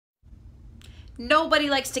Nobody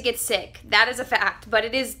likes to get sick. That is a fact, but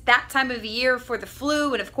it is that time of year for the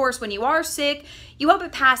flu. And of course, when you are sick, you hope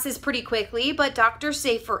it passes pretty quickly, but doctors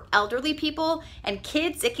say for elderly people and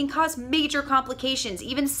kids, it can cause major complications,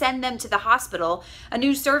 even send them to the hospital. A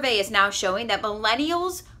new survey is now showing that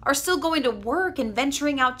millennials are still going to work and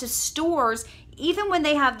venturing out to stores even when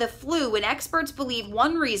they have the flu, and experts believe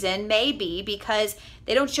one reason may be because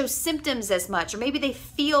they don't show symptoms as much, or maybe they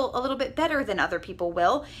feel a little bit better than other people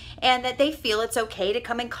will, and that they feel it's okay to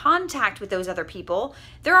come in contact with those other people.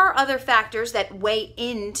 There are other factors that weigh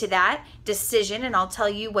into that decision, and I'll tell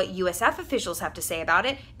you what USF officials have to say about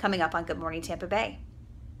it coming up on Good Morning Tampa Bay.